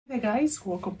guys,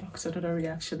 welcome back to another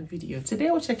reaction video. Today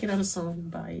we're checking out a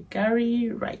song by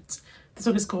Wright. This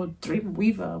one is called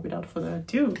Dreamweaver. Without further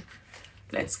ado,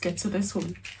 let's get to this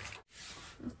one.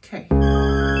 Okay.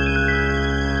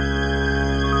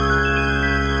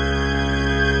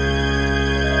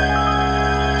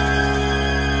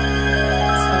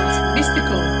 Sounds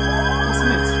mystical,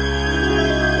 doesn't it?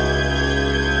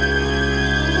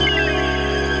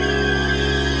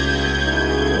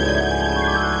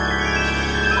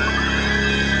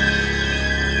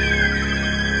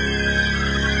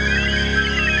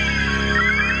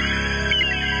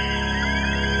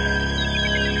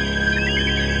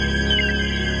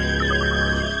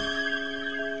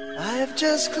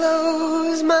 Just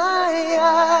close my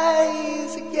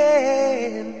eyes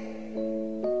again,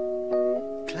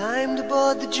 climbed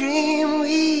aboard the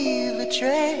Dreamweaver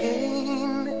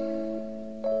train,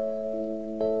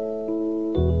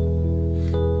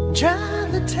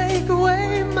 trying to take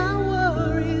away my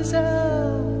worries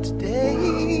of today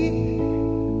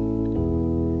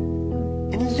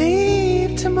and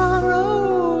leave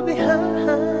tomorrow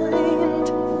behind.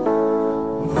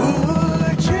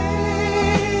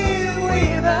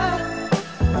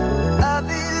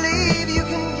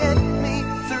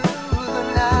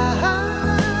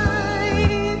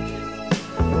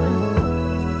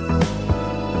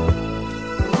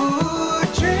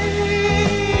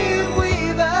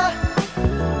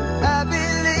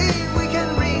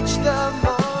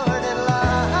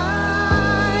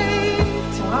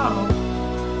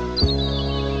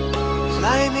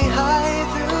 Fly me high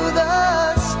through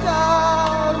the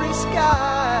starry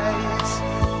skies,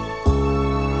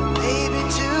 maybe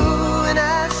to an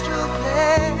astral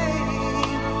plane.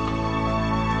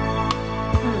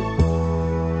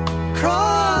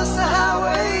 Cross the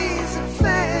highways of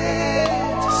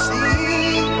fantasy.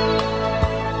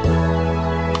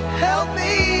 Help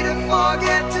me to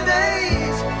forget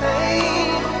today's pain.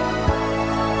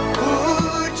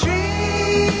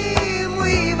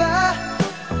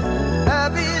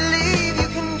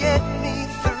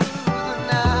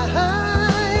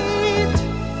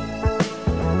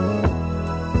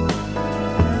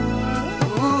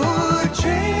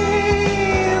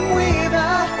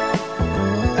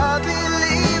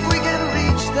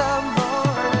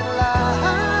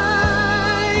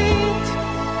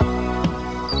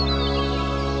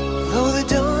 Though the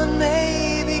dawn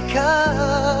may be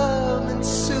coming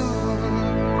soon,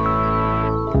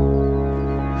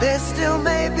 there still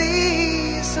may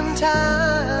be some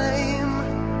time.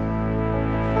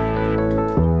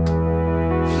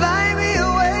 Fly me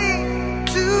away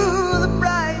to the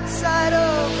bright side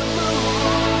of the moon.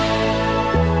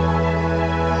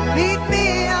 Meet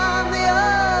me on the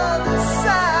other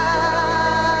side.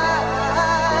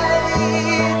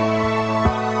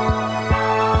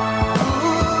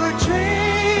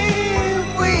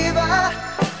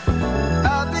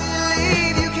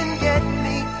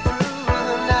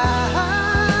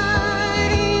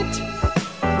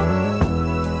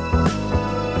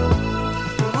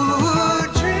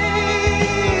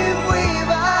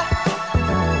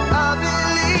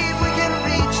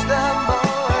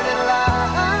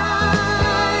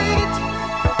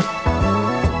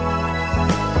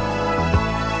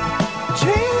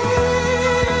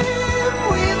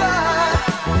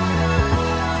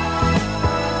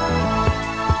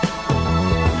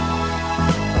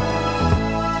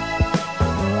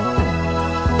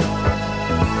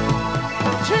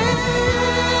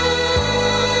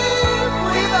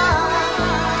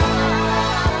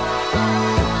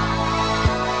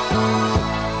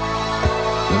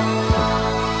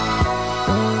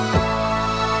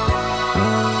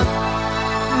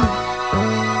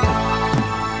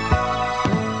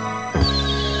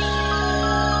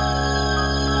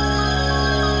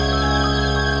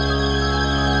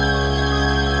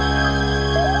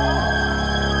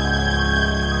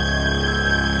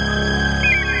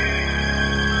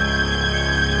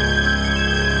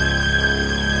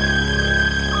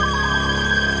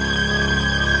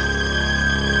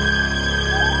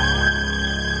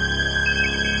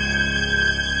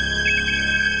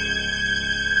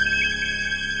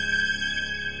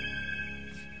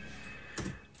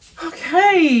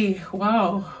 Okay,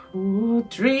 wow. Ooh,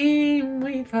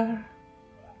 Dreamweaver.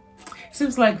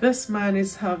 Seems like this man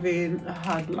is having a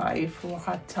hard life or a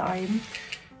hard time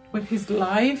with his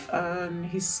life, and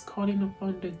he's calling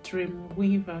upon the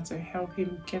Dreamweaver to help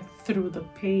him get through the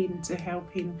pain, to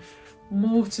help him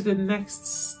move to the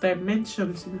next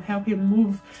dimension, to help him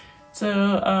move to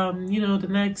the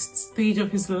next stage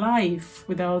of his life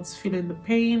without feeling the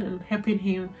pain, and helping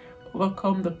him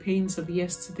overcome the pains of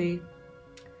yesterday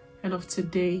and of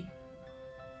today.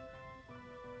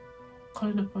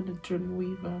 calling upon the dream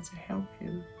weaver to help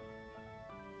him.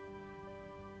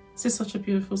 This is such a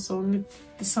beautiful song.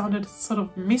 It sounded sort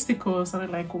of mystical, it sounded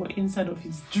like we're inside of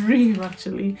his dream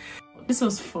actually. This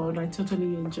was fun, I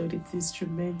totally enjoyed it. It's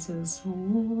tremendous.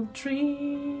 Oh,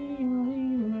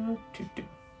 dream weaver.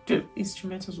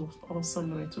 Instrumentals was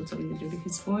awesome and I totally enjoyed it.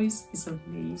 His voice is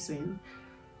amazing.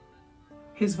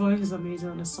 His voice is amazing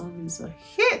and the song is a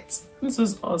hit. This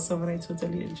was awesome and I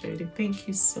totally enjoyed it. Thank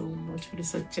you so much for the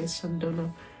suggestion,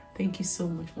 Donna. Thank you so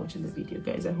much for watching the video,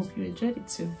 guys. I hope you enjoyed it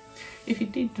too. If you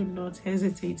did, do not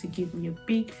hesitate to give me a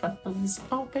big fat thumbs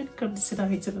up and consider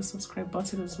hitting the subscribe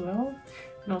button as well.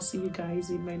 And I'll see you guys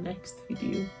in my next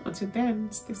video. Until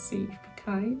then, stay safe, be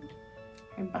kind,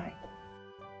 and bye.